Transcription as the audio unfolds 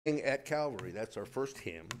At Calvary. That's our first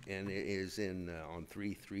hymn, and it is in on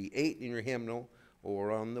 338 in your hymnal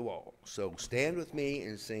or on the wall. So stand with me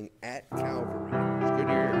and sing At Calvary. It's good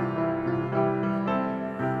to hear.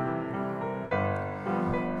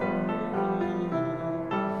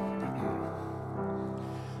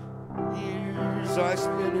 Years I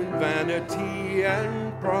spent in vanity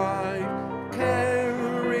and pride,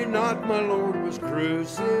 carry not my Lord was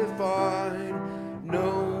crucified,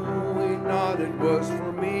 knowing not it was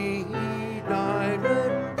for me he died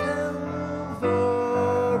at Calvary.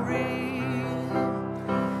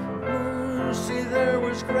 Mercy there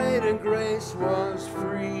was great and grace was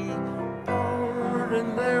free,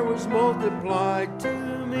 pardon there was multiplied to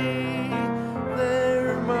me,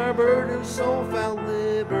 there my burdened soul found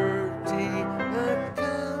liberty at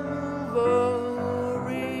Calvary.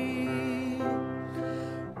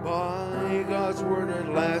 By God's word at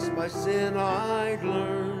last my sin I'd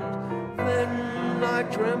learned, then I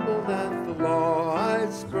trembled at the law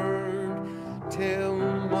I'd spurned, till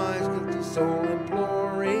my guilty soul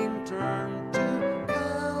imploring turned to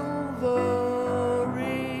Calvary.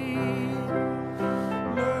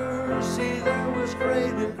 Mercy there was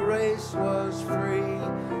great and grace was free,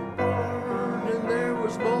 pardon there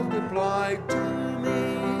was multiplied to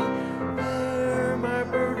me, there my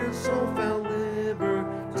burdened soul found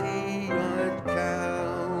liberty at Calvary.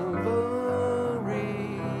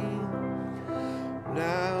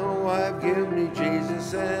 Now I've given thee,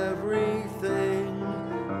 Jesus, everything,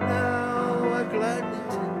 now I gladly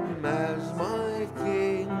take him as my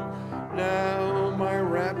King, now my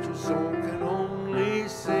raptured soul can only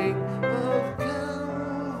sing of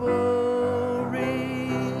Calvary.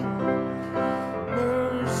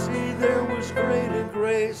 Mercy there was great and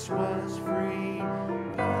grace was free,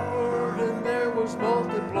 pardon there was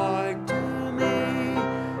multiplied to me,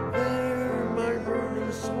 there my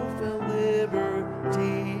burdened soul found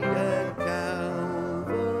liberty at Calvary.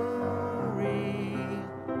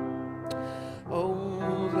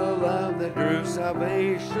 Oh, the love that drew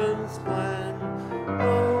salvation's plan,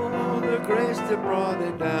 oh, the grace that brought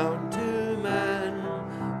it down to man,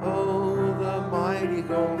 oh, the mighty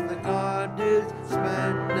gulf that God did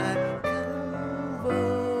span at Calvary.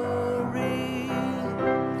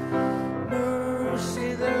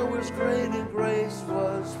 Mercy there was great and grace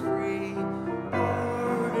was free,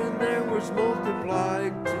 pardon there was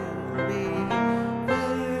multiplied to me,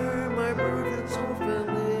 there my burdened soul found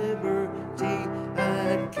liberty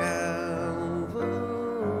at Calvary.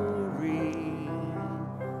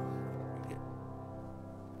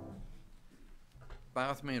 Bow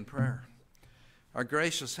with me in prayer. Our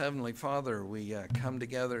gracious Heavenly Father, we come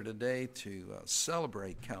together today to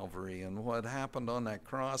celebrate Calvary and what happened on that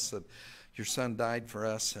cross, that your Son died for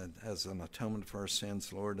us as an atonement for our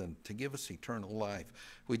sins, Lord, and to give us eternal life.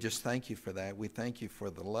 We just thank you for that. We thank you for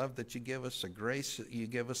the love that you give us, the grace that you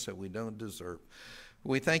give us that we don't deserve.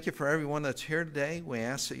 We thank you for everyone that's here today. We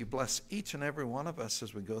ask that you bless each and every one of us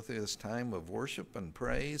as we go through this time of worship and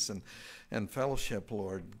praise and fellowship,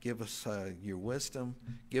 Lord. Give us your wisdom.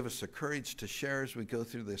 Give us the courage to share as we go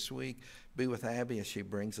through this week. Be with Abby as she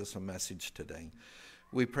brings us a message today.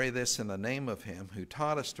 We pray this in the name of him who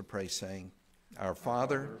taught us to pray, saying, Our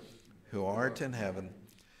Father, who art in heaven,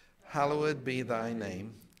 hallowed be thy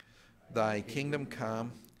name. Thy kingdom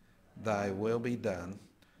come, thy will be done,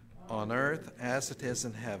 on earth as it is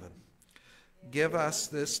in heaven. Give us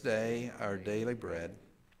this day our daily bread,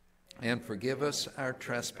 and forgive us our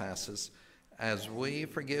trespasses, as we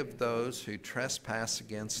forgive those who trespass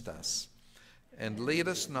against us. And lead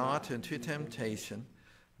us not into temptation,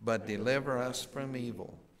 but deliver us from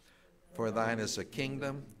evil. For thine is the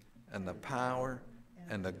kingdom, and the power,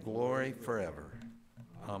 and the glory forever.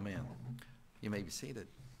 Amen. You may be seated.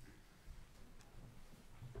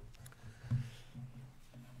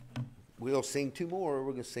 We'll sing two more.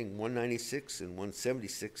 We're going to sing 196 and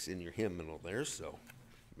 176 in your hymnal there. So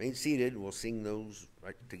remain seated. We'll sing those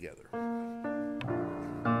right together.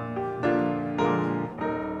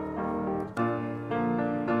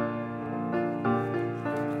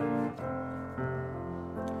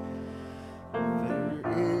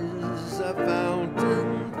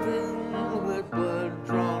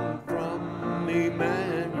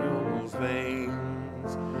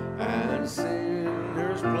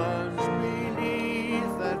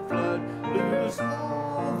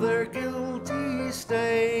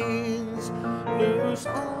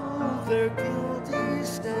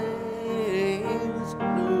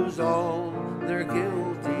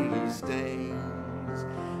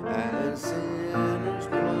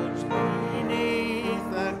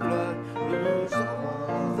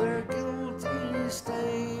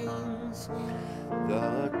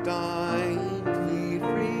 The dying plead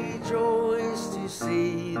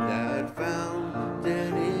that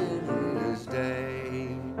fountain in his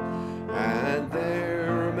day. And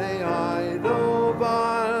there may I, though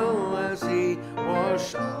vile as he,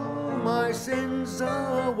 wash all my sins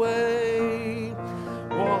away.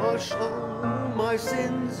 Wash all my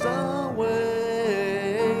sins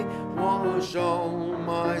away. Wash all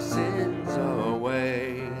my sins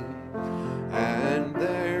away. And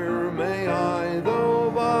there may I, though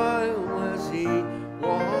vile as he,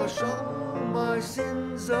 wash all my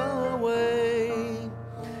sins away.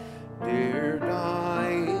 Dear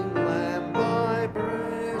dying Lamb, thy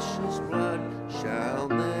precious blood shall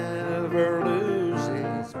never lose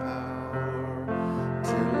its power,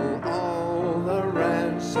 till all the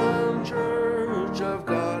ransomed church of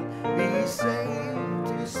God be saved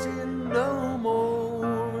to sin no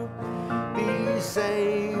more. Be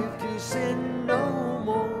saved to sin no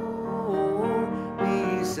more.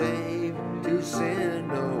 Be saved to sin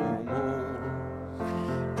no more.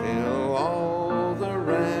 Till all the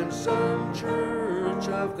ransomed church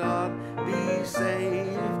of God be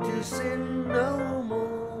saved to sin no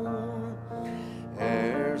more.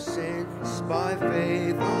 Ere since by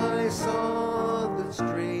faith I saw the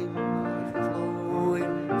stream of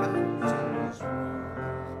flowing fountains roll,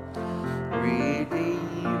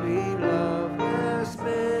 redeeming love has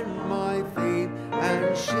been my theme,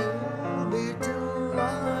 and shall be till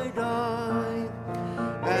I die,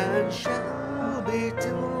 and shall be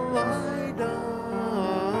till I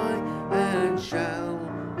die, and shall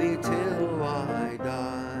be till I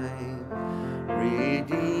die.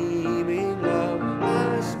 Redeeming love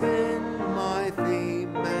has been my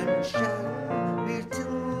theme, and shall be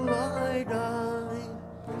till I die.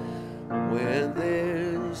 When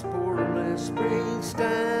this poor lisping,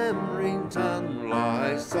 stammering tongue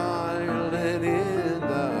lies silent in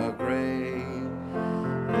the grave,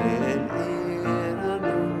 then in a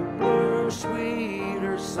nobler,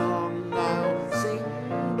 sweeter song I'll sing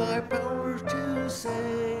thy power to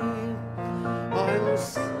save. I'll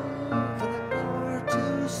sing thy power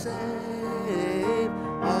to save.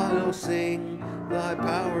 I'll sing thy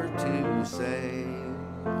power to save.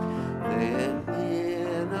 Then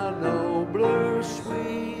in a nobler,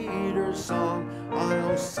 sweeter song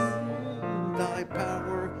I'll sing thy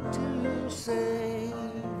power to save.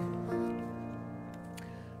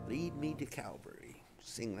 Lead me to Calvary.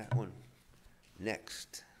 Sing that one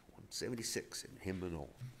next. 176 in hymnal.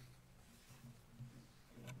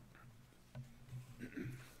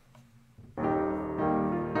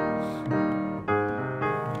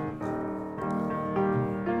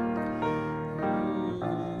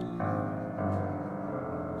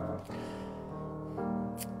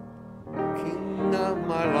 King of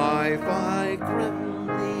my life, I crown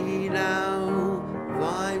thee now.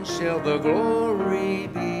 Thine shall the glory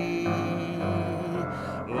be,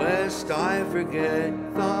 lest I forget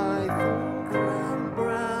thy thorn-crowned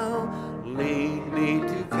brow. Lead me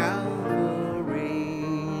to Calvary,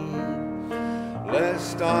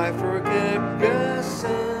 lest I forget Gethsemane,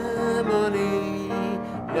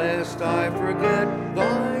 lest I forget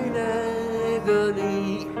thine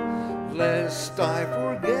agony, lest I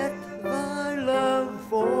forget thy love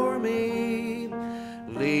for me.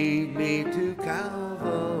 Lead me to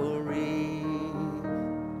Calvary.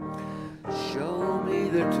 Show me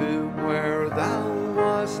the tomb where thou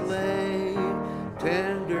wast laid,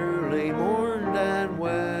 tenderly mourned and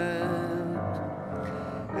wept.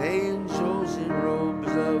 Angels in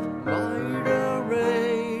robes of light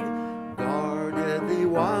arrayed guarded thee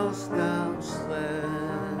whilst thou slept.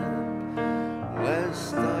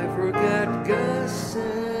 Lest I forget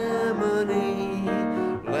Gethsemane,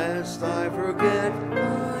 lest I forget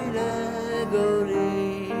thine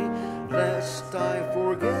agony, lest I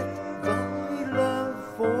forget thy love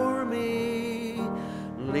for me.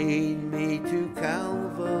 Lead me to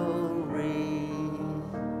Calvary.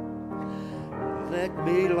 Let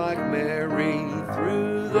me, like Mary,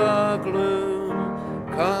 through the gloom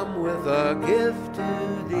come with a gift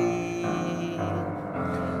to thee.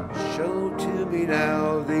 Show to me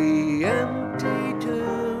now the empty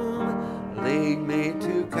tomb. Lead me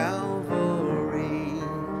to Calvary.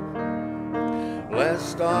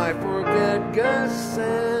 Lest I forget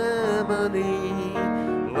Gethsemane,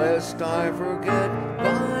 lest I forget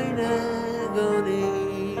thine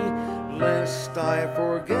agony, lest I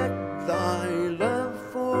forget thy love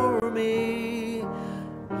for me.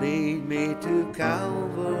 Lead me to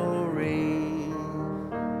Calvary.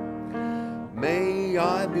 May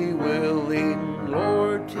I be willing,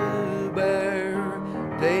 Lord, to bear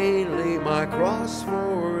daily my cross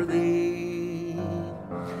for thee,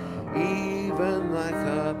 even thy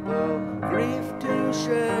cup of grief to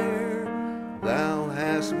share. Thou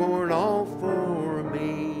hast borne all for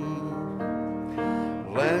me.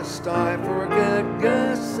 lest I forget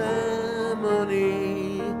Gethsemane,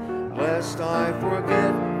 lest I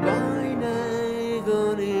forget thine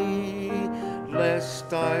agony,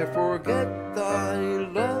 lest I forget thy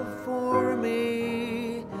love for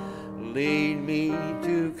me. Lead me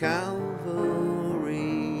to Calvary.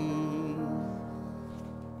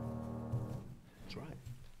 That's right.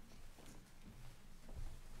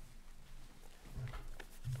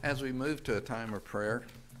 As we move to a time of prayer,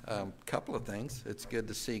 a couple of things. It's good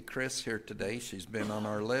to see Chris here today. She's been on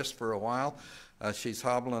our list for a while. She's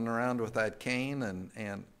hobbling around with that cane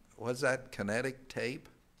and what's that, kinetic tape?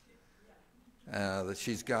 That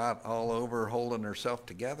she's got all over holding herself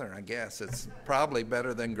together, I guess. It's probably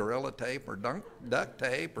better than Gorilla Tape or duct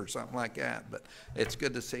tape or something like that. But it's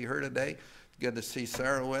good to see her today. Good to see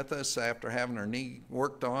Sarah with us after having her knee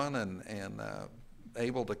worked on and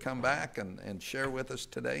able to come back and share with us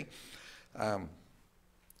today.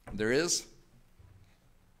 There is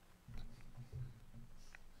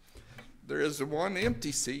the one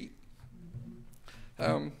empty seat.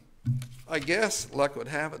 I guess, luck would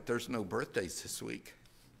have it, there's no birthdays this week.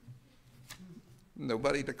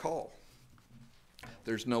 Nobody to call.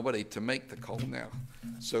 There's nobody to make the call now.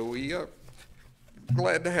 So we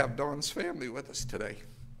glad to have Dawn's family with us today.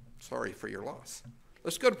 Sorry for your loss.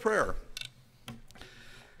 Let's go to prayer.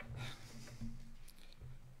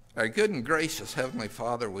 Our good and gracious Heavenly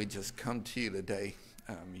Father, we just come to you today.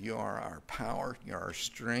 You are our power. You are our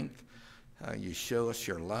strength. You show us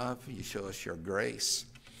your love. You show us your grace.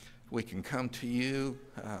 We can come to you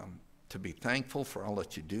to be thankful for all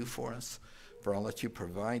that you do for us, for all that you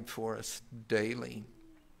provide for us daily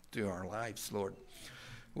through our lives, Lord.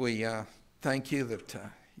 We thank you that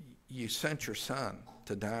you sent your Son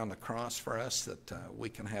to die on the cross for us, that we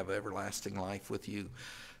can have everlasting life with you.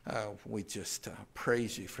 We just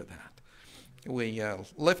praise you for that. We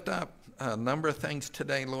lift up a number of things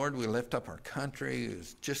today, Lord. We lift up our country.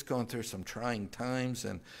 It's just going through some trying times,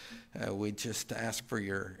 and we just ask for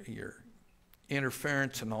your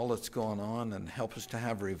interference in all that's going on, and help us to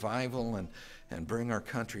have revival and bring our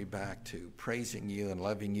country back to praising you and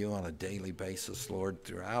loving you on a daily basis, Lord,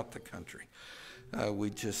 throughout the country. We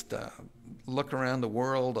just look around the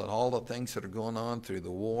world at all the things that are going on through the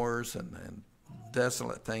wars and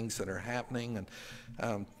desolate things that are happening.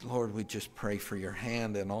 And Lord, we just pray for your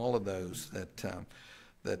hand in all of those,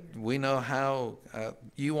 that we know how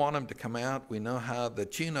you want them to come out. We know how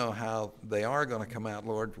that you know how they are going to come out,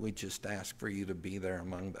 Lord. We just ask for you to be there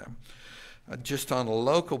among them. Just on a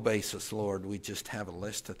local basis, Lord, we just have a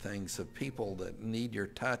list of things, of people that need your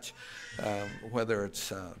touch, whether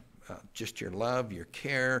it's just your love, your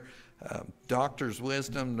care, doctor's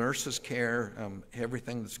wisdom, nurses' care,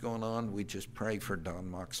 everything that's going on. We just pray for Don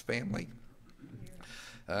Mock's family.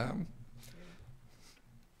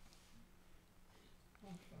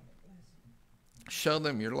 Show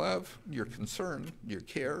them your love, your concern, your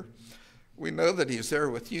care. We know that he's there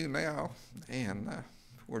with you now, and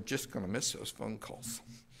we're just going to miss those phone calls.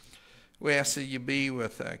 We ask that you be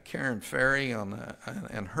with Karen Ferry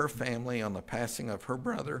and her family on the passing of her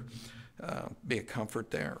brother. Be a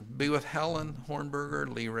comfort there. Be with Helen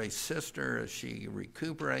Hornberger, Lee Ray's sister, as she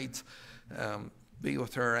recuperates. Be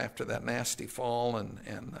with her after that nasty fall,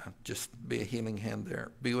 and just be a healing hand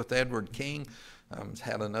there. Be with Edward King. He's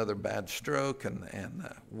had another bad stroke, and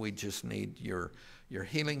we just need your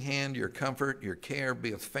healing hand, your comfort, your care.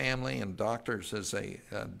 Be with family and doctors as they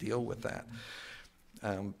deal with that.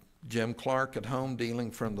 Jim Clark at home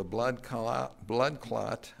dealing from the blood clot.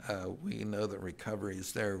 We know that recovery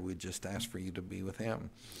is there. We just ask for you to be with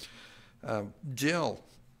him. Jill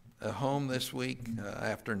at home this week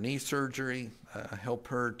after knee surgery. Help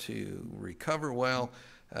her to recover well,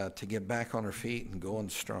 to get back on her feet and going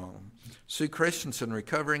strong. Sue Christensen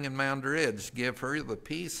recovering in Mound Ridge. Give her the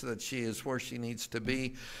peace that she is where she needs to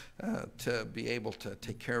be able to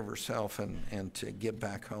take care of herself and to get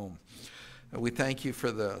back home. We thank you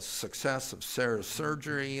for the success of Sarah's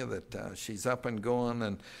surgery, that she's up and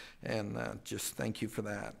going, and just thank you for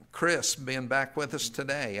that. Chris being back with us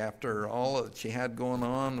today after all that she had going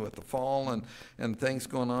on with the fall and things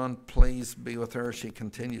going on. Please be with her as she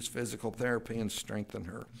continues physical therapy and strengthen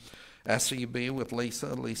her. Ask that you be with Lisa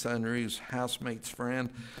Unruh's housemate's friend,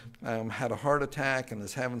 had a heart attack and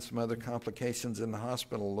is having some other complications in the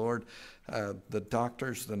hospital. Lord, the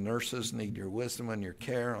doctors, the nurses need your wisdom and your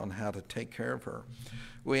care on how to take care of her.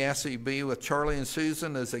 We ask that you be with Charlie and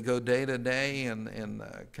Susan as they go day to day in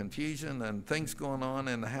confusion and things going on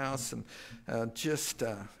in the house, and just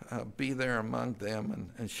be there among them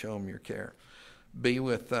and show them your care. Be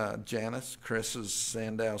with Janice, Chris's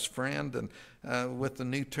Sandow's friend, and with the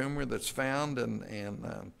new tumor that's found,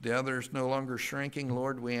 and the others no longer shrinking.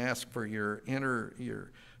 Lord, we ask for your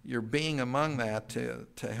being among that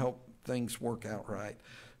to help things work out right.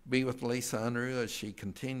 Be with Lisa Unruh as she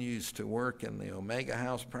continues to work in the Omega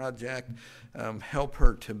House project. Help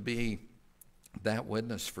her to be that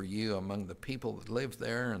witness for you among the people that live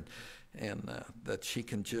there, and that she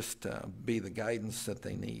can just be the guidance that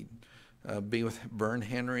they need. Be with Vern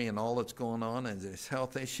Henry and all that's going on and his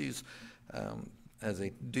health issues as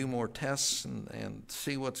they do more tests and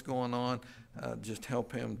see what's going on. Just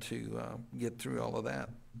help him to get through all of that.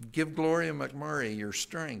 Give Gloria McMurray your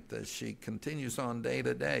strength as she continues on day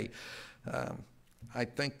to day. I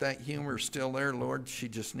think that humor's still there, Lord. She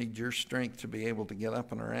just needs your strength to be able to get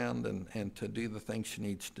up and around and to do the things she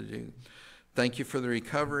needs to do. Thank you for the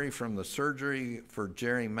recovery from the surgery for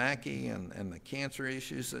Jerry Mackey and the cancer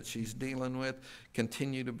issues that she's dealing with.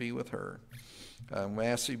 Continue to be with her. We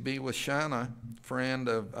ask you to be with Shauna, friend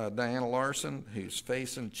of Diana Larson, who's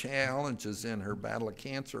facing challenges in her battle of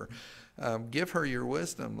cancer. Give her your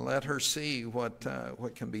wisdom. Let her see what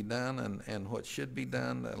can be done and what should be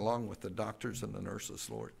done, along with the doctors and the nurses,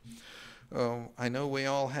 Lord. I know we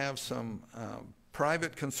all have some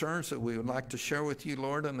private concerns that we would like to share with you,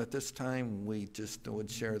 Lord, and at this time we just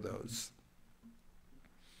would share those.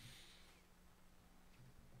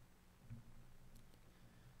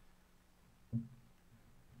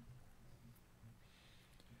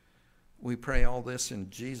 We pray all this in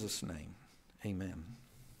Jesus' name. Amen.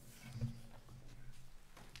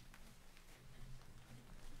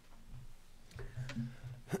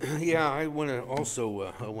 Yeah, I want to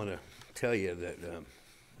also tell you that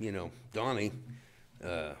Donnie,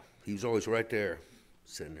 he's always right there,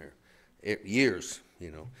 sitting there, years.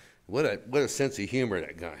 What a sense of humor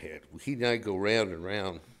that guy had. He and I go round and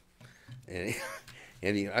round, and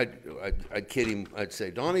I'd kid him. I'd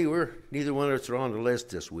say, Donnie, neither one of us are on the list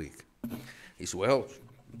this week. He said, well,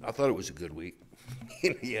 I thought it was a good week.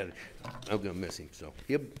 Yeah, I'm gonna miss him. So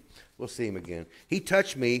we'll see him again. He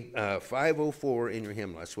touched me, 504 in your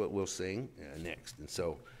hymn. That's what we'll sing next. And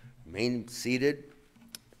so, remain seated.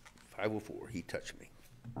 504. He touched me.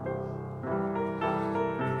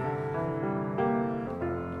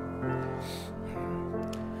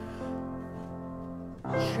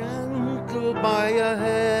 Gentle by a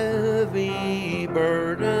heavy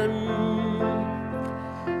burden,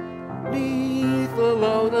 neath the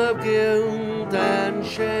load of guilt and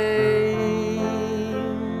shame,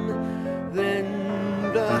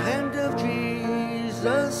 then the hand of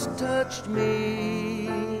Jesus touched me,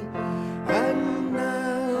 and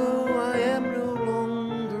now I am no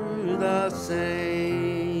longer the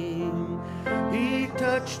same. He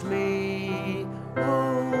touched me,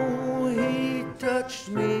 oh, he touched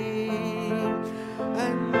me,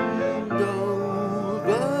 and oh,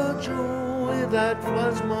 the joy that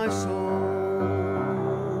floods my soul.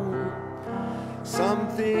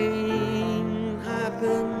 Something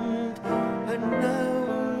happened, and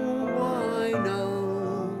now I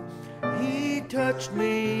know he touched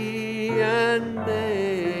me and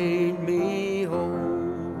made me whole.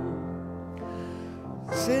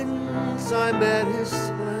 Since I met his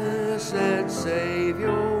blessed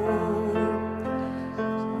Savior,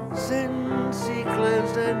 since he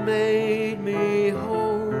cleansed and made me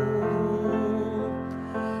whole,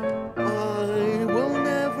 I will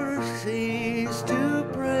never cease to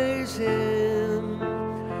praise him.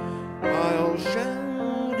 I'll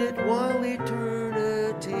shout it while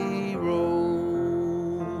eternity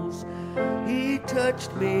rolls. He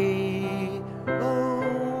touched me,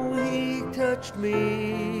 oh, he touched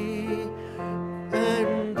me,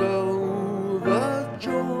 and oh, the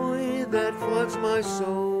joy that floods my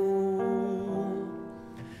soul.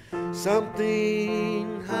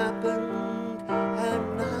 Something happened,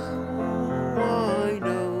 and now I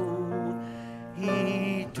know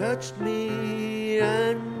he touched me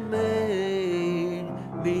and made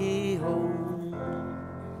me whole.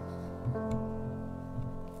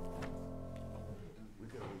 We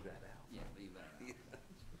gotta leave that out. Yeah, leave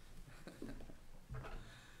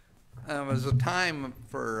that out. As a time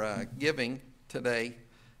for giving today,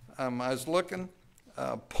 I was looking.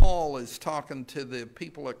 Paul is talking to the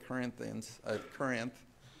people at Corinth,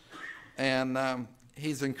 and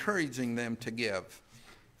he's encouraging them to give.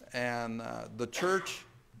 And the church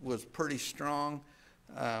was pretty strong,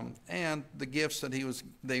 and the gifts that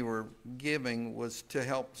they were giving was to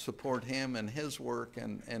help support him and his work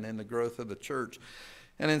and in the growth of the church.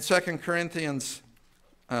 And in 2 Corinthians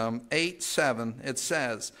 8:7, it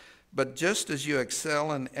says, "But just as you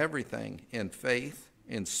excel in everything, in faith,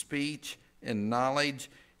 in speech, in knowledge,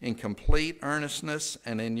 in complete earnestness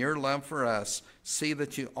and in your love for us, see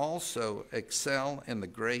that you also excel in the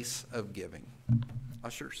grace of giving.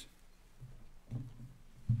 Ushers.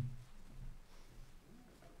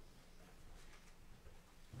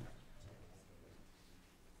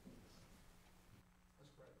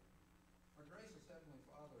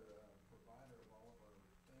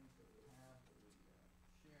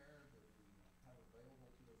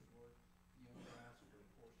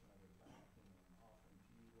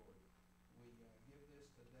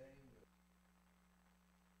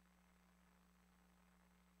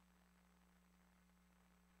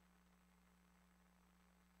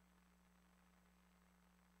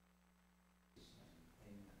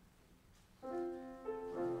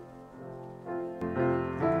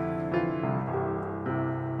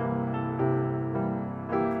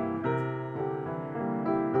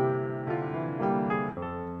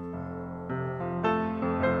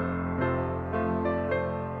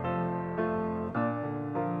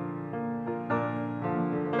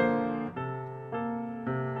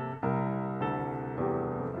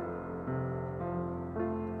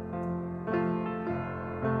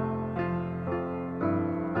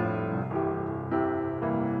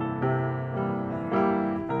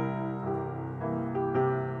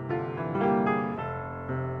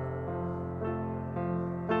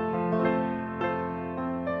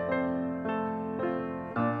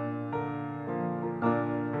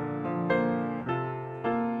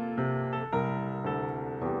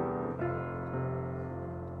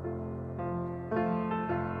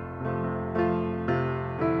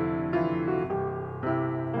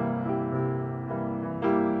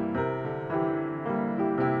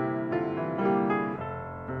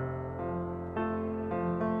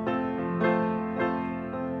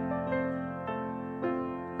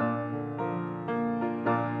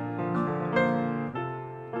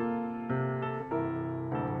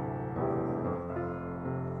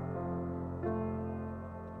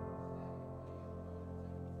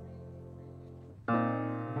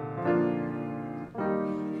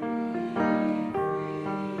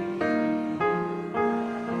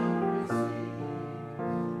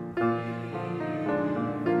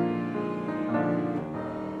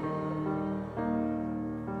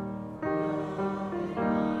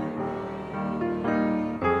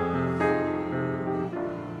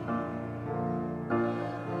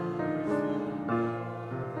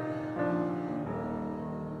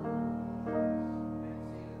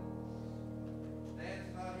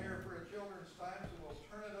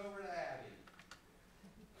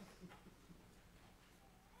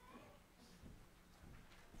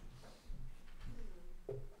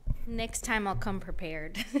 Next time I'll come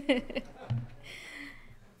prepared.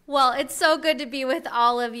 Well, it's so good to be with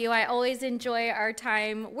all of you. I always enjoy our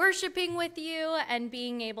time worshiping with you and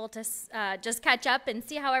being able to just catch up and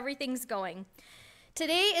see how everything's going.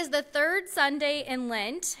 Today is the third Sunday in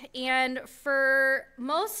Lent, and for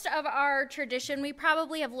most of our tradition, we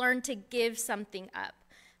probably have learned to give something up.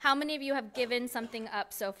 How many of you have given something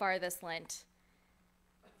up so far this Lent?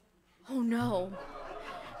 Oh, no.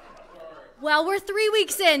 Well, we're 3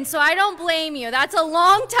 weeks in, so I don't blame you. That's a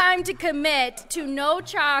long time to commit to no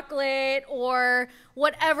chocolate or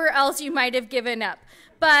whatever else you might have given up.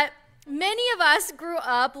 But many of us grew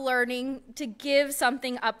up learning to give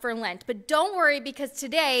something up for Lent. But don't worry, because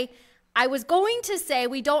today I was going to say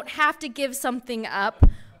we don't have to give something up,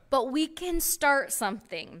 but we can start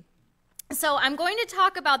something. So I'm going to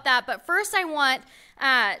talk about that, but first I want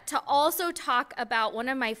to also talk about one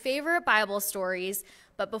of my favorite Bible stories.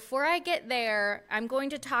 But before I get there, I'm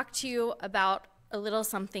going to talk to you about a little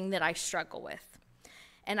something that I struggle with.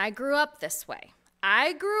 And I grew up this way.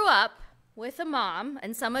 I grew up with a mom,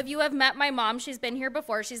 and some of you have met my mom. She's been here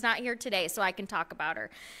before. She's not here today, so I can talk about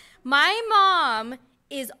her. My mom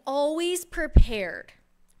is always prepared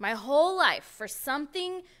my whole life for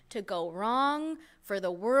something to go wrong, for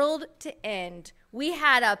the world to end. We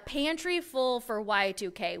had a pantry full for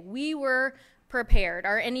Y2K. We were prepared.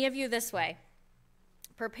 Are any of you this way?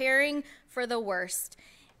 Preparing for the worst.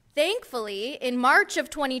 Thankfully, in March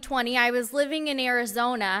of 2020, I was living in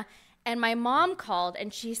Arizona, and my mom called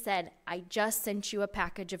and she said, "I just sent you a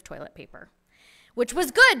package of toilet paper," which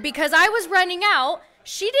was good because I was running out.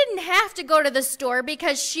 She didn't have to go to the store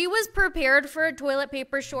because she was prepared for a toilet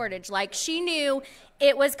paper shortage. Like, she knew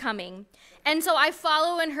it was coming. And so I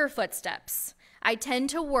follow in her footsteps. I tend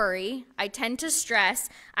to worry, I tend to stress,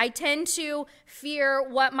 I tend to fear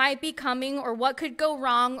what might be coming or what could go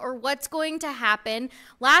wrong or what's going to happen.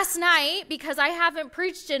 Last night, because I haven't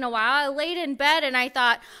preached in a while, I laid in bed and I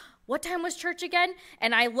thought, what time was church again?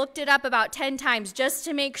 And I looked it up about 10 times just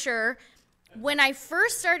to make sure. When I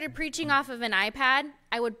first started preaching off of an iPad,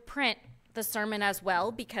 I would print the sermon as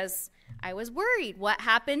well because I was worried. What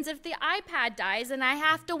happens if the iPad dies and I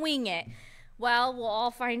have to wing it? Well, we'll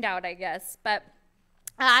all find out, I guess. But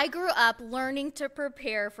I grew up learning to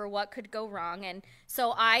prepare for what could go wrong. And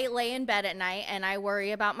so I lay in bed at night and I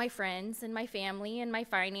worry about my friends and my family and my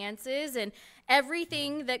finances and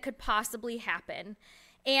everything that could possibly happen.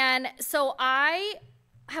 And so I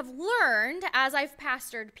have learned as I've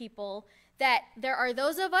pastored people that there are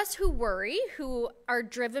those of us who worry, who are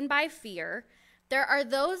driven by fear. There are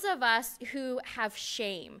those of us who have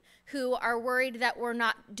shame, who are worried that we're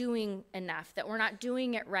not doing enough, that we're not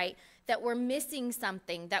doing it right, that we're missing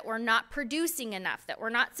something, that we're not producing enough, that we're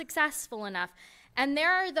not successful enough. And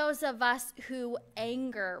there are those of us who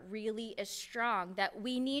anger really is strong, that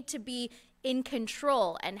we need to be in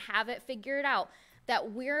control and have it figured out,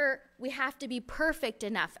 that we have to be perfect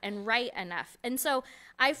enough and right enough. And so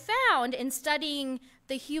I found in studying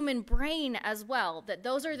the human brain as well that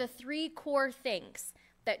those are the three core things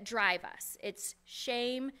that drive us. It's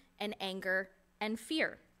shame and anger and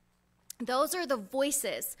fear. Those are the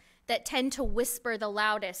voices that tend to whisper the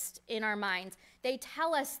loudest in our minds. They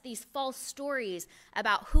tell us these false stories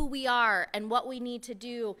about who we are and what we need to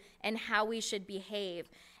do and how we should behave.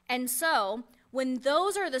 And so when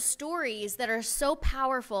those are the stories that are so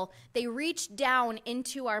powerful, they reach down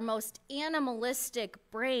into our most animalistic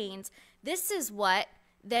brains. This is what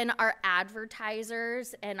then our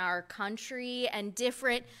advertisers and our country and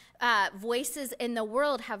different voices in the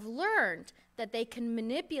world have learned, that they can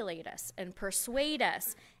manipulate us and persuade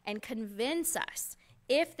us and convince us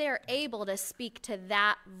if they're able to speak to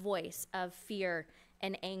that voice of fear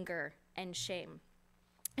and anger and shame.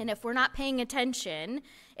 And if we're not paying attention,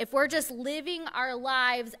 if we're just living our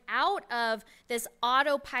lives out of this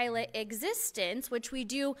autopilot existence, which we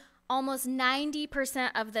do almost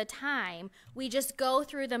 90% of the time, we just go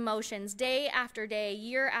through the motions day after day,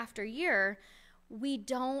 year after year, we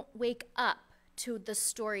don't wake up to the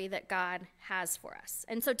story that God has for us.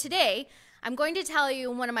 And so today, I'm going to tell you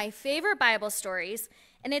one of my favorite Bible stories,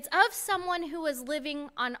 and it's of someone who was living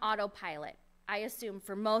on autopilot, I assume,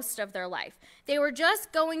 for most of their life. They were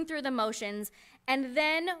just going through the motions, and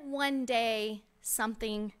then one day,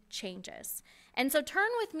 something changes. And so turn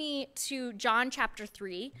with me to John chapter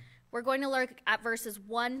 3. We're going to look at verses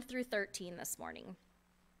 1 through 13 this morning.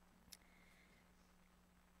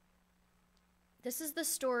 This is the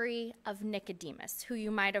story of Nicodemus, who you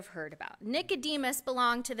might have heard about. Nicodemus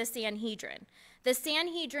belonged to the Sanhedrin. The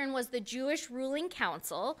Sanhedrin was the Jewish ruling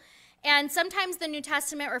council, and sometimes the New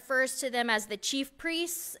Testament refers to them as the chief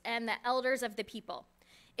priests and the elders of the people.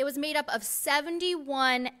 It was made up of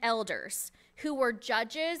 71 elders who were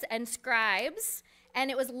judges and scribes, and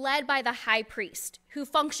it was led by the high priest, who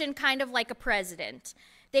functioned kind of like a president.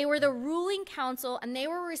 They were the ruling council, and they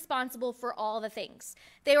were responsible for all the things.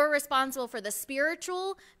 They were responsible for the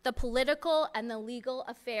spiritual, the political, and the legal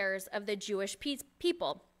affairs of the Jewish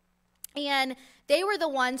people. And they were the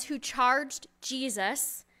ones who charged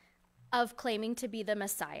Jesus of claiming to be the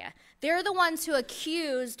Messiah. They're the ones who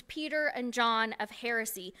accused Peter and John of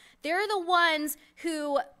heresy. They're the ones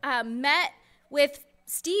who met with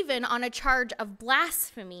Stephen on a charge of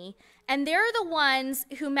blasphemy, and they're the ones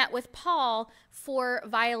who met with Paul for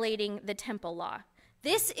violating the temple law.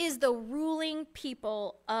 This is the ruling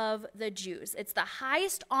people of the Jews. It's the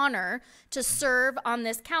highest honor to serve on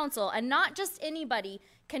this council, and not just anybody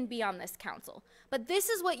can be on this council. But this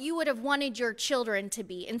is what you would have wanted your children to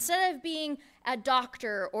be. Instead of being a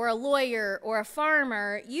doctor or a lawyer or a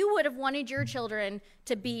farmer, you would have wanted your children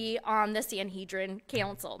to be on the Sanhedrin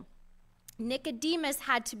council. Nicodemus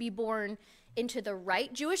had to be born into the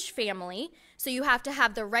right Jewish family, so you have to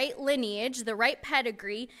have the right lineage, the right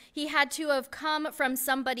pedigree. He had to have come from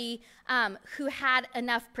somebody who had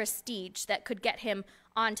enough prestige that could get him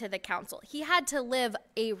onto the council. He had to live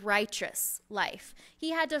a righteous life. He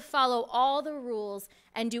had to follow all the rules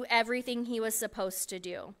and do everything he was supposed to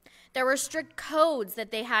do. There were strict codes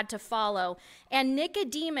that they had to follow, and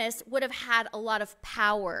Nicodemus would have had a lot of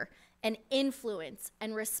power and influence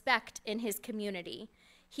and respect in his community.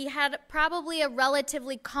 He had probably a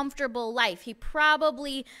relatively comfortable life. He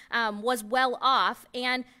probably was well off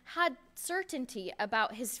and had certainty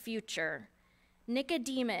about his future.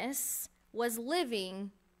 Nicodemus was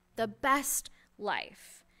living the best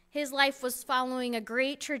life. His life was following a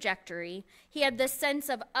great trajectory. He had this sense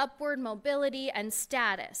of upward mobility and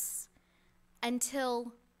status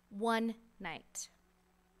until one night.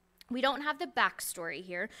 We don't have the backstory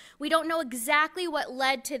here. We don't know exactly what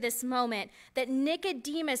led to this moment that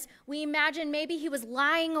Nicodemus, we imagine maybe he was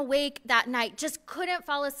lying awake that night, just couldn't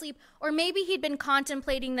fall asleep, or maybe he'd been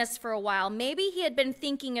contemplating this for a while. Maybe he had been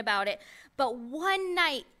thinking about it. But one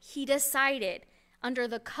night he decided, under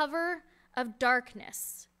the cover of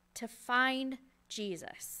darkness, to find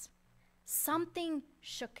Jesus. Something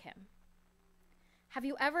shook him. Have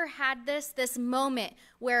you ever had this moment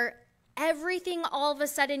where everything all of a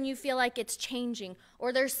sudden you feel like it's changing,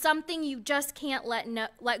 or there's something you just can't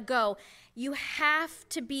let go? You have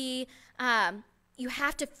to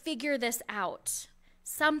figure this out.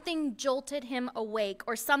 Something jolted him awake,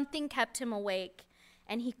 or something kept him awake,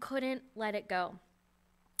 and he couldn't let it go.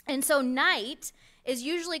 And so night is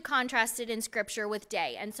usually contrasted in Scripture with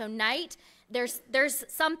day. And so night, there's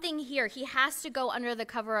something here. He has to go under the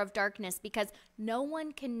cover of darkness because no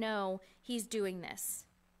one can know he's doing this.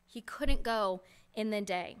 He couldn't go in the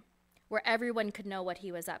day where everyone could know what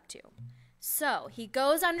he was up to. So he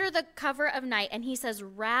goes under the cover of night and he says,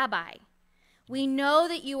 "Rabbi, we know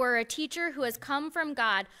that you are a teacher who has come from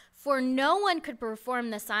God, for no one could perform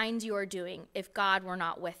the signs you are doing if God were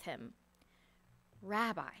not with him."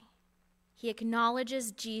 Rabbi. He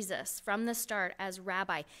acknowledges Jesus from the start as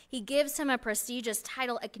Rabbi. He gives him a prestigious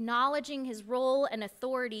title, acknowledging his role and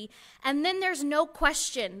authority. And then there's no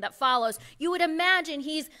question that follows. You would imagine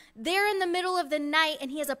he's there in the middle of the night and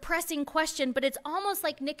he has a pressing question, but it's almost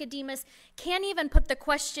like Nicodemus can't even put the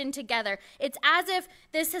question together. It's as if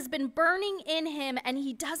this has been burning in him and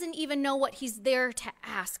he doesn't even know what he's there to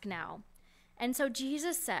ask now. And so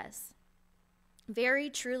Jesus says, "Very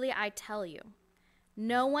truly I tell you,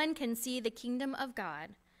 no one can see the kingdom of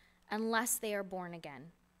God unless they are born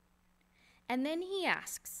again." And then he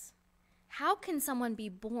asks, "How can someone be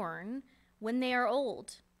born when they are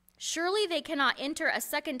old? Surely they cannot enter a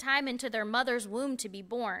second time into their mother's womb to be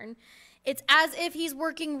born." It's as if he's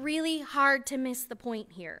working really hard to miss the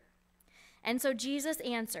point here. And so Jesus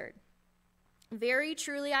answered, "Very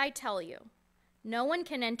truly I tell you, no one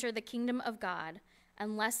can enter the kingdom of God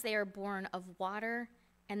unless they are born of water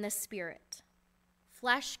and the Spirit.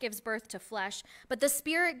 Flesh gives birth to flesh, but the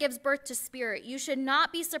Spirit gives birth to spirit. You should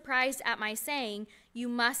not be surprised at my saying, you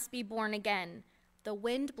must be born again. The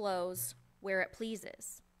wind blows where it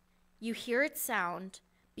pleases. You hear its sound,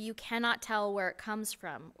 but you cannot tell where it comes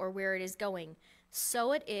from or where it is going.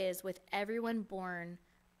 So it is with everyone born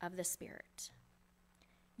of the Spirit."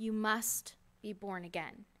 You must be born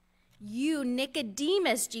again. You,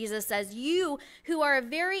 Nicodemus, Jesus says, you who are a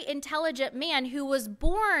very intelligent man who was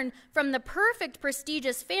born from the perfect,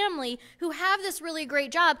 prestigious family, who have this really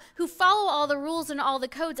great job, who follow all the rules and all the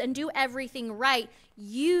codes and do everything right,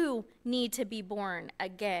 you need to be born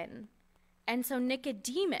again. And so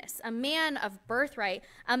Nicodemus, a man of birthright,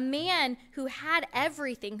 a man who had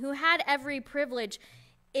everything, who had every privilege,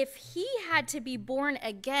 if he had to be born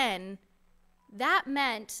again, that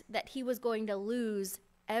meant that he was going to lose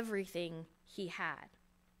everything he had.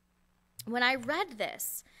 When I read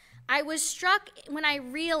this, I was struck when I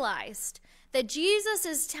realized that Jesus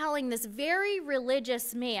is telling this very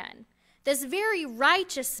religious man, this very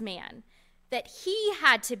righteous man, that he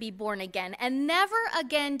had to be born again. And never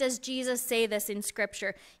again does Jesus say this in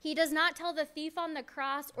Scripture. He does not tell the thief on the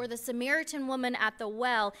cross or the Samaritan woman at the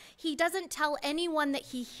well. He doesn't tell anyone that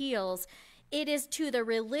he heals. It is to the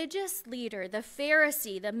religious leader, the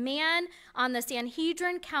Pharisee, the man on the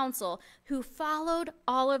Sanhedrin council who followed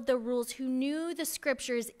all of the rules, who knew the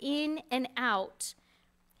Scriptures in and out.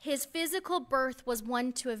 His physical birth was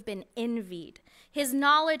one to have been envied. His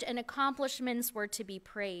knowledge and accomplishments were to be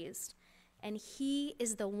praised. And he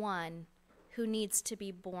is the one who needs to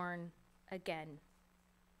be born again.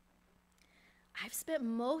 I've spent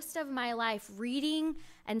most of my life reading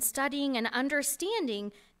and studying and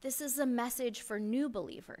understanding this is a message for new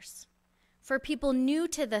believers, for people new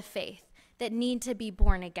to the faith that need to be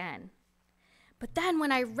born again. But then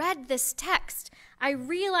when I read this text, I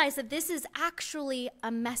realized that this is actually a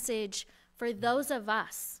message for those of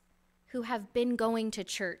us who have been going to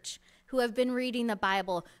church, who have been reading the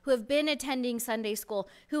Bible, who have been attending Sunday school,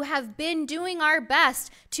 who have been doing our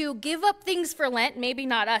best to give up things for Lent, maybe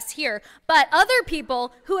not us here, but other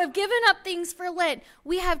people who have given up things for Lent.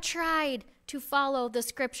 We have tried to follow the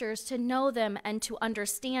Scriptures, to know them and to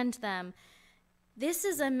understand them. This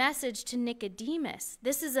is a message to Nicodemus.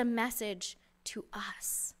 This is a message to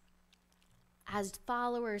us as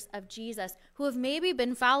followers of Jesus who have maybe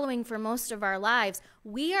been following for most of our lives.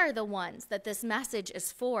 We are the ones that this message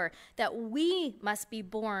is for, that we must be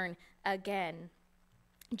born again.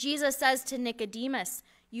 Jesus says to Nicodemus,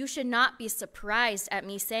 "You should not be surprised at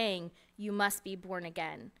me saying, you must be born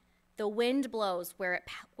again. The wind blows where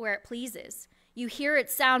it pleases. You hear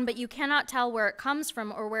its sound, but you cannot tell where it comes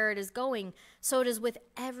from or where it is going. So it is with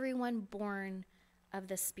everyone born of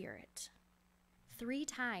the Spirit. 3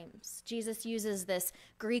 times, Jesus uses this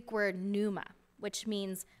Greek word pneuma, which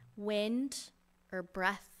means wind or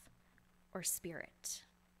breath or spirit.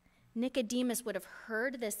 Nicodemus would have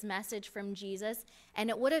heard this message from Jesus, and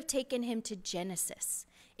it would have taken him to Genesis.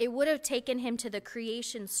 It would have taken him to the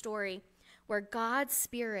creation story where God's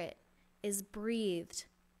Spirit is breathed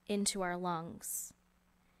into our lungs.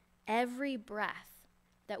 Every breath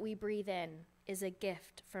that we breathe in is a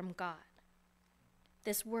gift from God.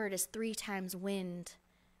 This word is 3 times wind,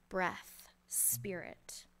 breath,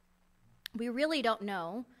 spirit. We really don't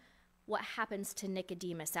know what happens to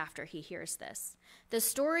Nicodemus after he hears this. The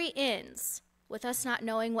story ends with us not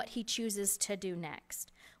knowing what he chooses to do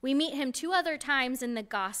next. We meet him 2 other times in the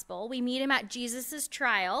gospel. We meet him at Jesus'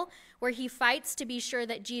 trial, where he fights to be sure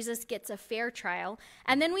that Jesus gets a fair trial.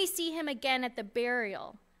 And then we see him again at the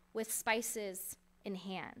burial with spices in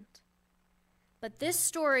hand. But this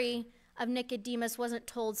story of Nicodemus wasn't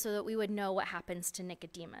told so that we would know what happens to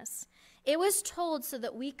Nicodemus. It was told so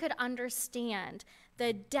that we could understand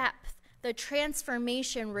the depth, the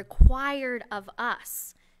transformation required of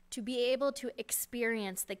us to be able to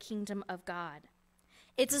experience the kingdom of God.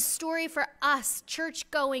 It's a story for us,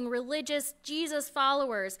 church-going, religious Jesus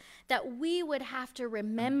followers, that we would have to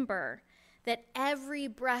remember that every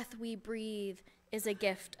breath we breathe is a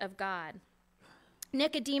gift of God.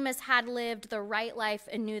 Nicodemus had lived the right life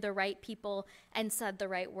and knew the right people and said the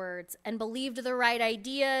right words and believed the right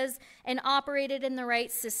ideas and operated in the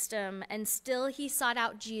right system, and still he sought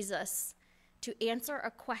out Jesus to answer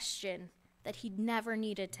a question that he never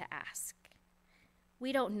needed to ask.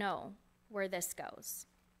 We don't know where this goes,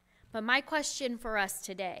 but my question for us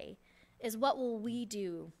today is, what will we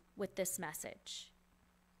do with this message?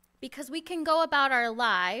 Because we can go about our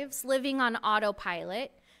lives living on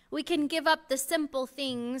autopilot. We can give up the simple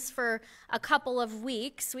things for a couple of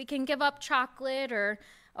weeks. We can give up chocolate or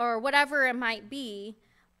whatever it might be.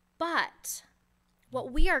 But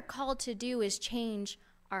what we are called to do is change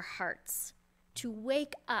our hearts, to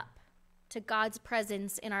wake up to God's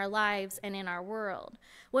presence in our lives and in our world.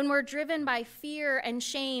 When we're driven by fear and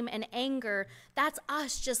shame and anger, that's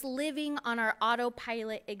us just living on our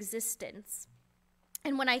autopilot existence.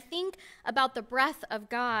 And when I think about the breath of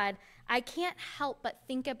God, I can't help but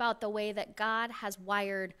think about the way that God has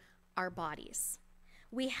wired our bodies.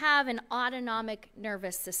 We have an autonomic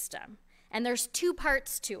nervous system, and there's 2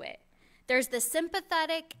 parts to it. There's the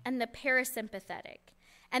sympathetic and the parasympathetic.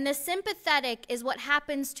 And the sympathetic is what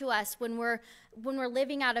happens to us when we're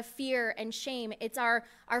living out of fear and shame. It's our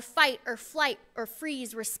fight or flight or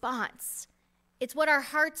freeze response. It's what our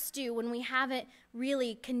hearts do when we haven't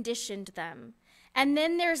really conditioned them. And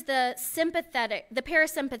then there's the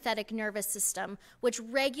parasympathetic nervous system, which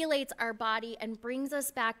regulates our body and brings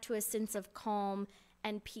us back to a sense of calm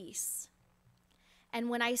and peace. And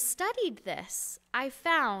when I studied this, I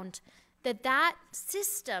found that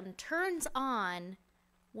system turns on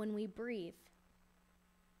when we breathe.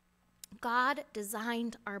 God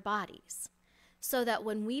designed our bodies so that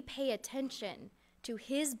when we pay attention to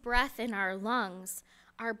his breath in our lungs,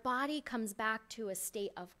 our body comes back to a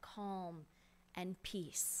state of calm and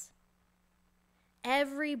peace.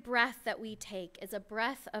 Every breath that we take is a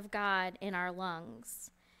breath of God in our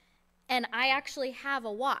lungs. And I actually have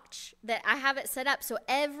a watch that I have it set up so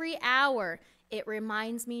every hour it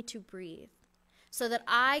reminds me to breathe, so that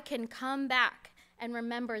I can come back and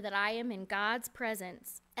remember that I am in God's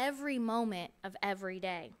presence every moment of every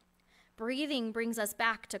day. Breathing brings us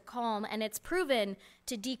back to calm, and it's proven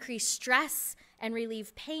to decrease stress and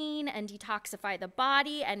relieve pain and detoxify the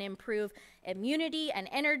body and improve immunity and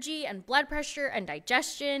energy and blood pressure and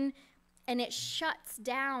digestion. And it shuts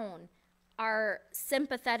down our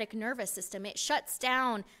sympathetic nervous system. It shuts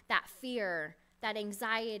down that fear, that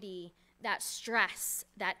anxiety, that stress,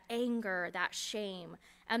 that anger, that shame.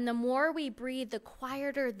 And the more we breathe, the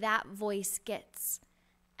quieter that voice gets,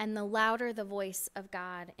 and the louder the voice of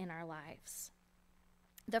God in our lives.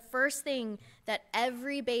 The first thing that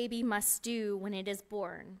every baby must do when it is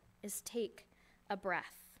born is take a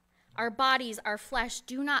breath. Our bodies, our flesh,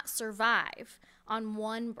 do not survive on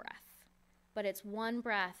one breath, but it's one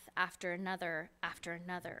breath after another,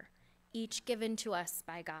 each given to us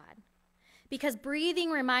by God. Because breathing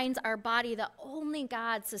reminds our body that only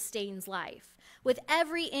God sustains life. With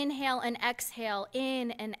every inhale and exhale,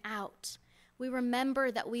 in and out, we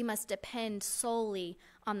remember that we must depend solely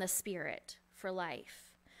on the Spirit for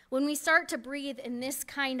life. When we start to breathe in this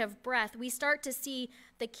kind of breath, we start to see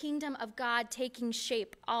the kingdom of God taking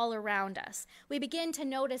shape all around us. We begin to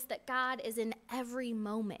notice that God is in every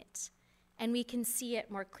moment, and we can see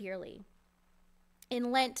it more clearly.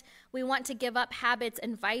 In Lent, we want to give up habits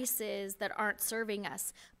and vices that aren't serving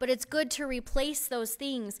us, but it's good to replace those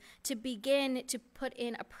things to begin to put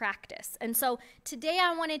in a practice. And so today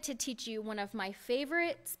I wanted to teach you one of my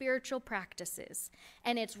favorite spiritual practices,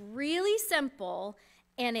 and it's really simple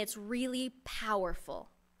and it's really powerful.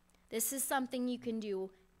 This is something you can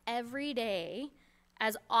do every day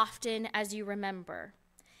as often as you remember.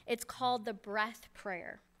 It's called the breath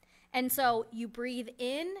prayer. And so you breathe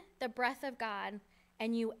in the breath of God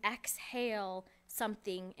and you exhale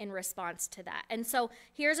something in response to that. And so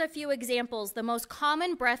here's a few examples. The most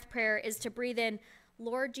common breath prayer is to breathe in,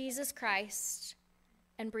 Lord Jesus Christ,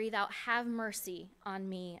 and breathe out, have mercy on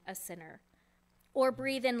me, a sinner. Or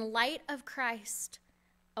breathe in, light of Christ,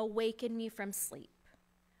 awaken me from sleep.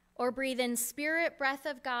 Or breathe in, spirit, breath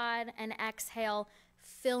of God, and exhale,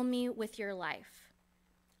 fill me with your life.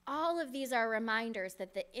 All of these are reminders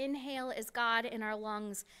that the inhale is God in our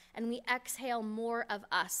lungs and we exhale more of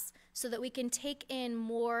us so that we can take in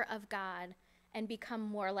more of God and become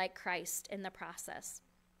more like Christ in the process.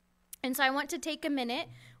 And so I want to take a minute.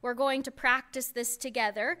 We're going to practice this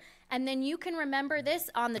together, and then you can remember this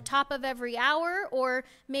on the top of every hour or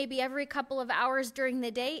maybe every couple of hours during the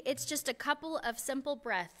day. It's just a couple of simple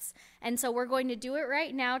breaths. And so we're going to do it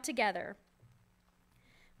right now together.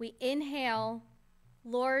 We inhale,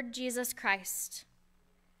 Lord Jesus Christ,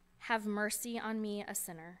 have mercy on me, a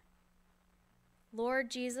sinner. Lord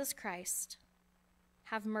Jesus Christ,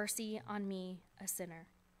 have mercy on me, a sinner.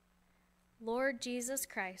 Lord Jesus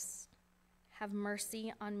Christ, have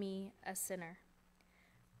mercy on me, a sinner.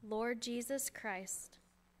 Lord Jesus Christ,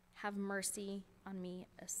 have mercy on me,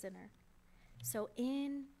 a sinner. So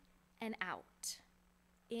in and out,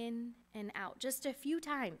 just a few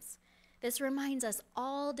times. This reminds us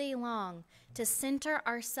all day long to center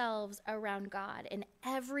ourselves around God in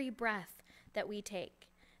every breath that we take.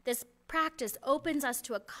 This practice opens us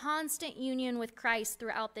to a constant union with Christ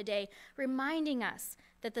throughout the day, reminding us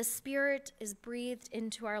that the Spirit is breathed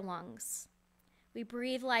into our lungs. We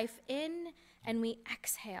breathe life in and we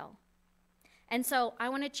exhale. And so I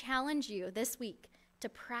want to challenge you this week to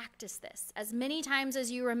practice this as many times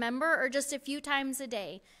as you remember, or just a few times a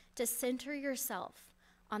day, to center yourself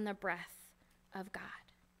on the breath of God.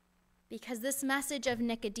 Because this message of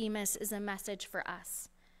Nicodemus is a message for us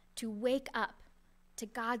to wake up to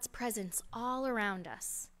God's presence all around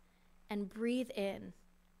us and breathe in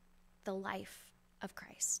the life of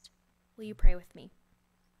Christ. Will you pray with me?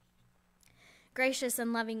 Gracious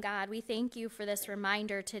and loving God, we thank you for this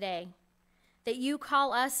reminder today that you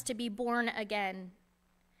call us to be born again,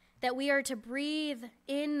 that we are to breathe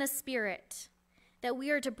in the Spirit, that we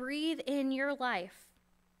are to breathe in your life,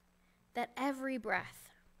 that every breath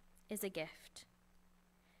is a gift.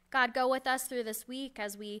 God, go with us through this week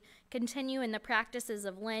as we continue in the practices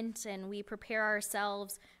of Lent and we prepare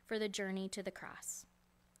ourselves for the journey to the cross.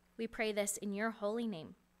 We pray this in your holy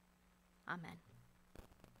name. Amen.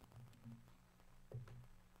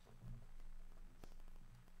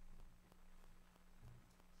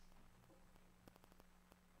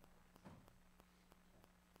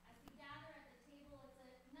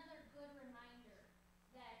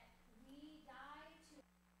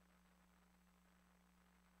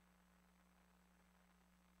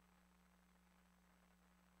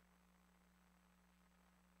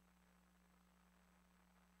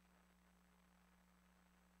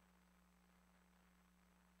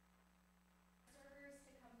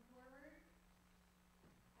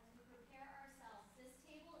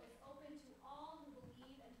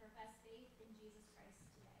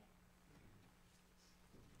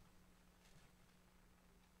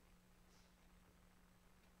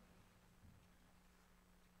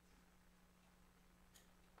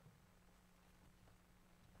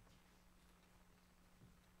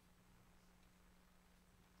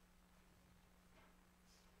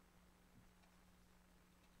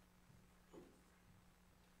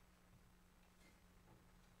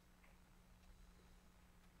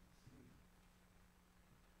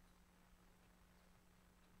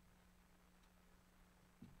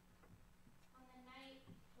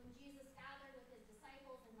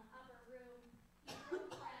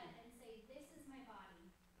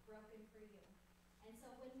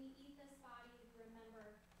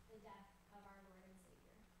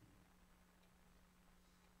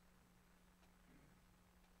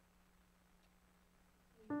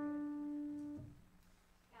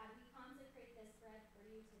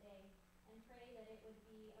 today and pray that it would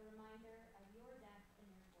be a reminder of your death and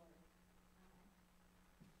your glory.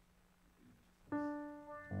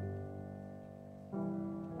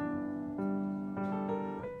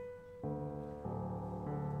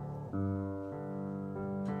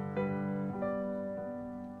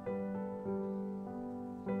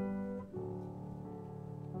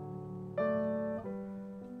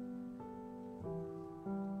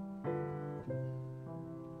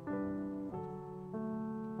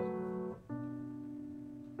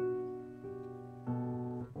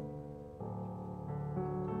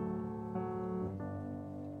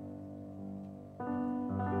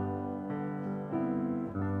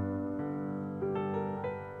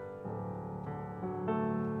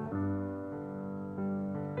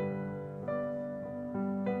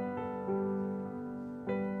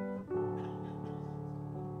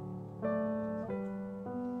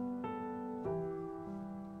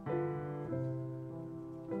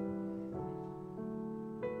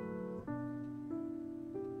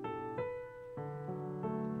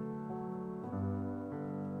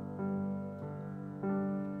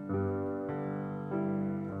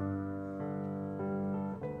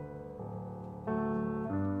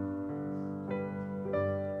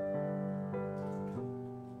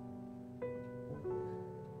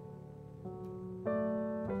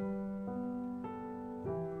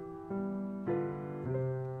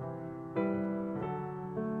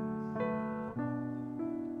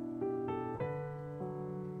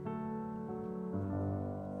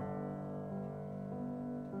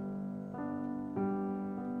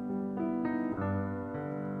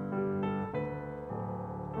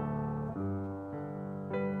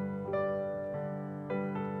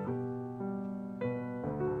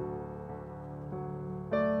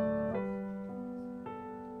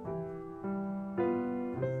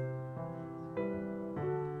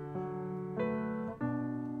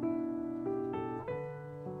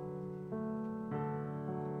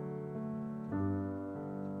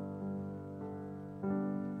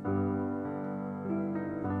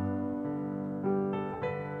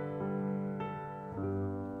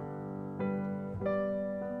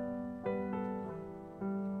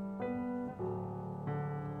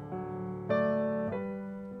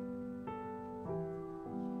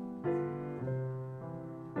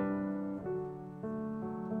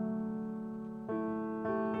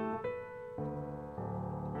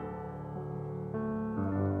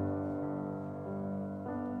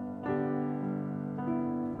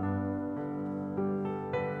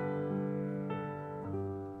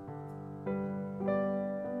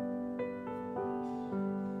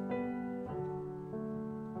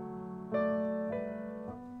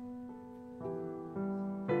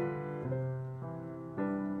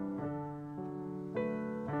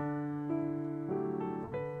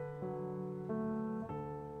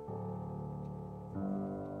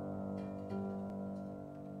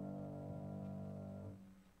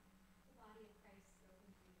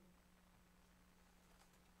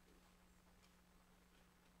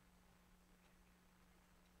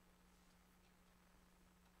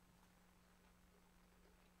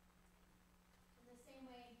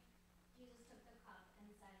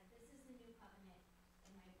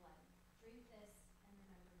 drink this and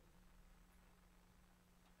remember me.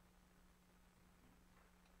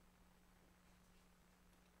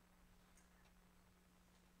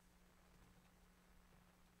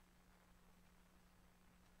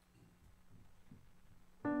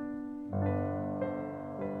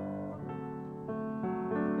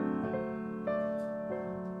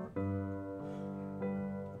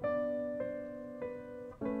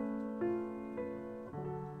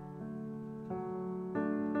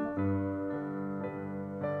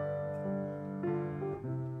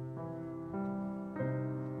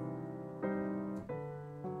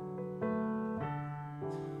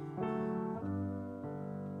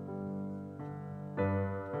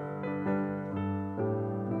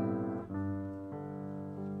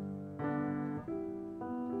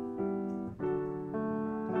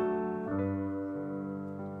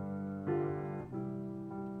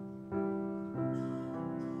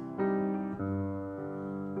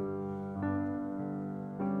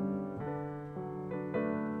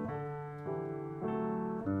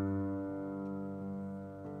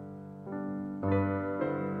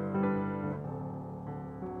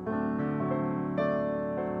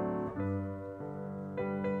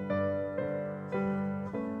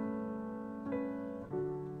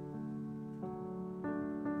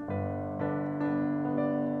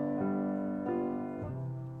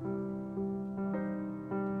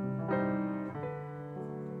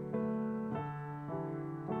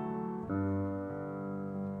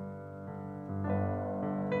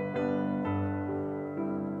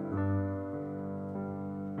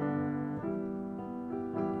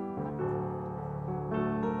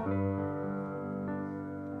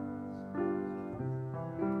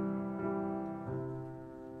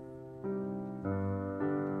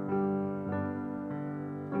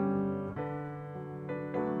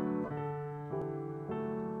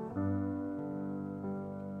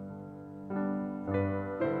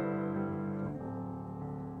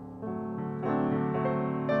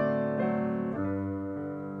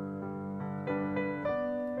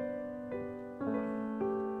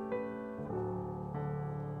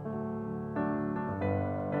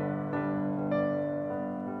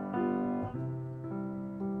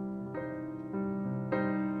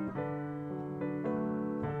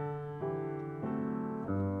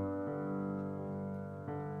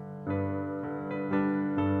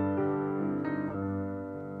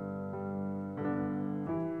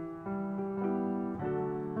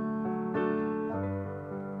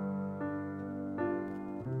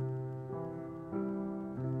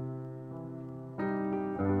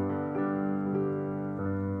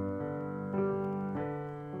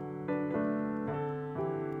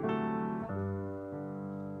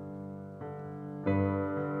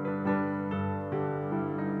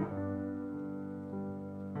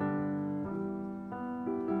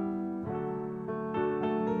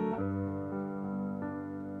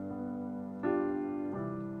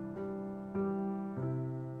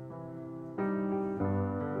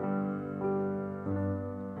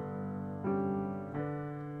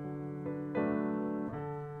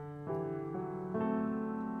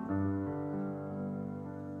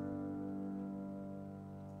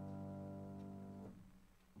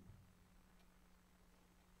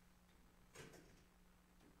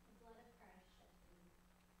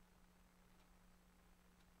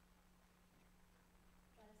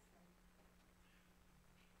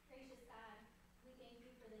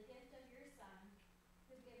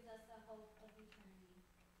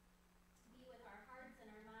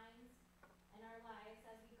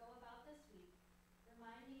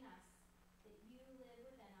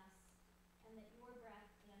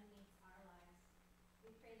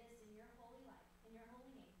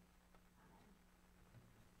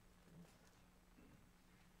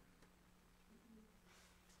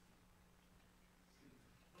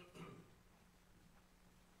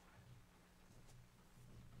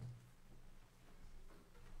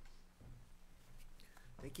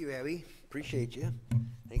 Thank you, Abby. Appreciate you.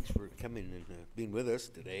 Thanks for coming and being with us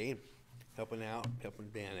today, helping Dan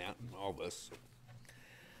out, and all of us.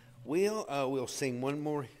 We'll sing one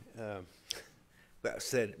more. That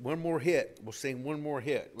said, one more hit. We'll sing one more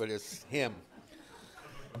hit, but it's hymn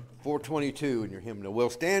 422 in your hymnal. We'll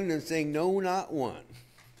stand and sing "No, Not One."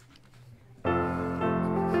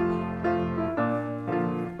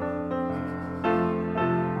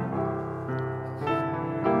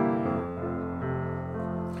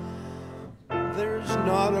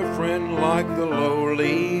 Not a friend like the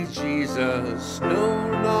lowly Jesus,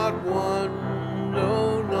 no, not one,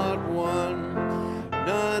 no, not one.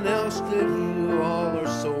 None else could heal all our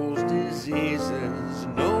soul's diseases,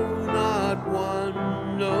 no, not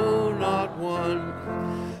one, no, not one.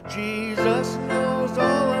 Jesus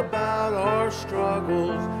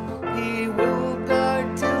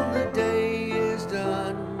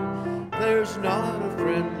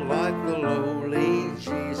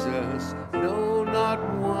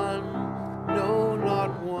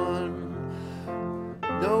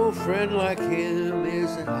friend like him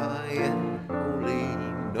isn't high and holy.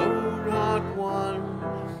 No, not one.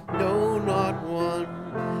 No, not one.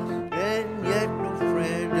 And yet no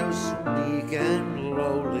friend as meek and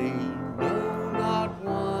lowly. No, not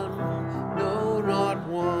one. No, not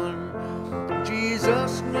one.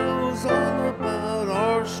 Jesus knows all about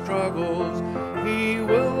our struggles. He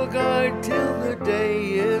will guide till the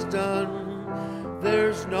day is done.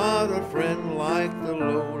 There's not a friend like the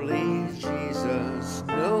lowly Jesus.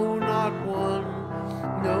 No, not one.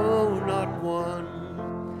 No, not one.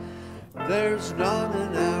 There's not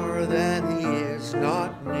an hour that he is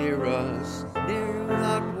not near us. Near,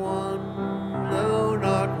 not one. No,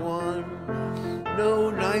 not one.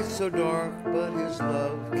 No night so dark, but his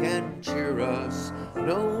love can cheer us.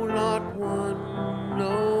 No, not one.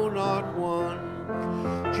 No, not one.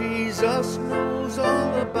 Jesus knows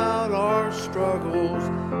all about our struggles.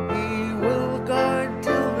 He will guide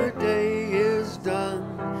till the day is done.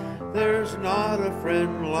 There's not a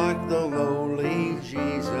friend like the lowly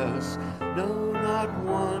Jesus. No, not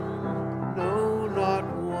one. No, not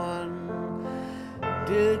one.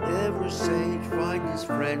 Did ever saint find his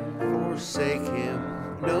friend forsake him?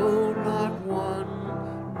 No, not one.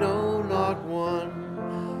 No, not one.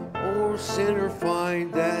 Or sinner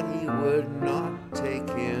find that he would not take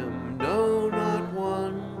him? No, not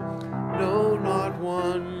one. No, not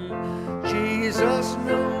one. Jesus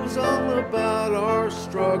knows all about our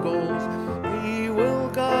struggles. He will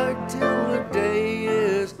guide till the day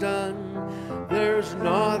is done. There's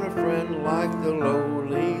not a friend like the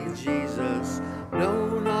lowly Jesus.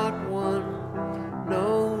 No, not one.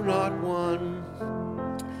 No, not one.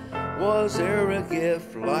 Was there a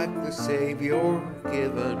gift like the Savior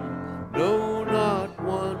given? No, not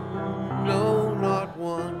one. No, not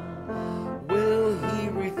one. Will he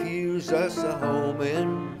refuse us a home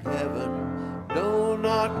in heaven? No,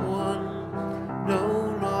 not one.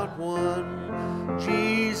 No, not one.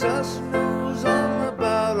 Jesus knows all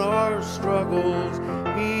about our struggles.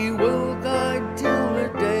 He will guide till the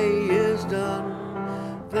day is done.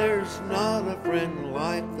 There's not a friend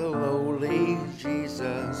like the lowly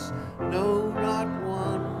Jesus. No, not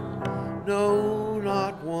one. No,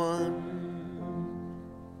 not one.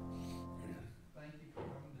 Thank you for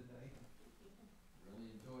coming today. Really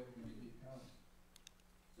enjoyed when you did come.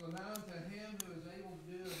 So now to him who is able to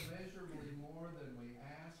do immeasurably more than we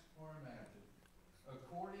ask or imagine,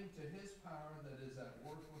 according to his power that is at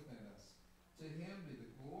work within us. To him be the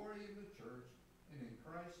glory in the church and in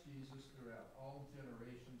Christ